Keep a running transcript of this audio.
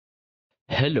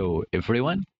Hello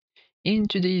everyone. In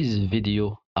today's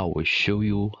video, I will show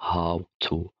you how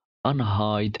to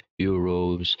unhide your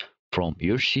rows from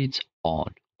your sheets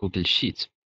on Google Sheets.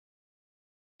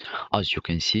 As you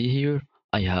can see here,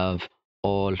 I have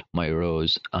all my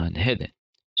rows unhidden.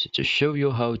 So to show you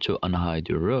how to unhide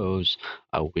your rows,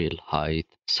 I will hide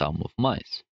some of mine.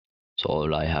 So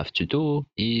all I have to do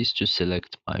is to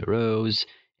select my rows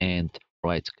and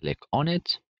right click on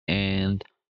it, and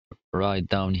right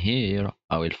down here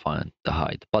I will find the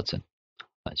hide button.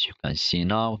 As you can see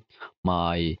now,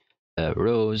 my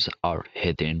rows are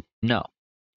hidden now.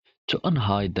 To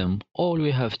unhide them, all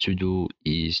we have to do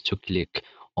is to click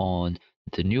on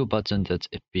the new button that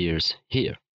appears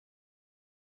here.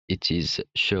 It is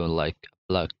shown like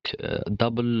black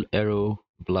double arrow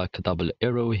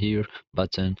here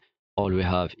button. All we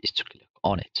have is to click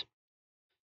on it.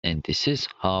 And this is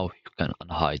how you can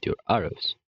unhide your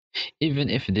arrows. Even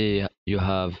if you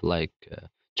have like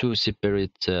two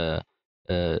separate uh,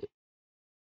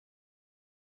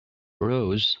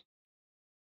 rows.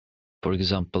 For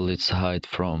example, let's hide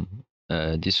from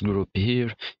this group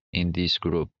here in this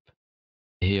group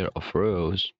here of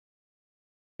rows.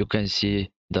 You can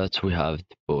see that we have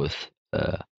both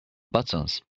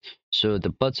buttons. So the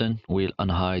button will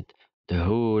unhide the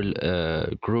whole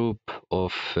group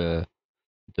of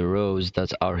the rows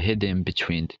that are hidden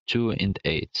between 2 and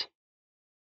 8.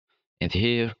 And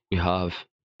here we have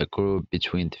a group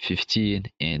between 15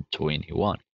 and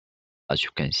 21. As you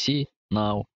can see,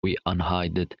 now we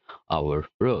unhided our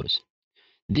rows.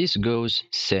 This goes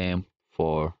same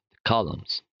for the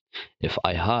columns. If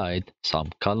I hide some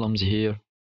columns here,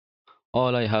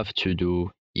 all I have to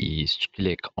do is to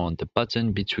click on the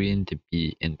button between the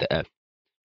B and the F.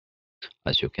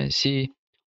 As you can see,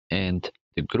 and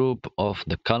the group of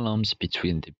the columns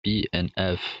between the B and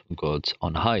F got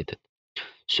unhidden.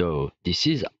 So this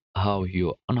is how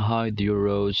you unhide your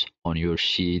rows on your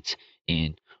sheets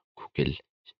in Google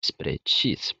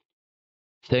Spreadsheets.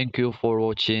 Thank you for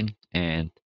watching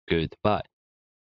and goodbye.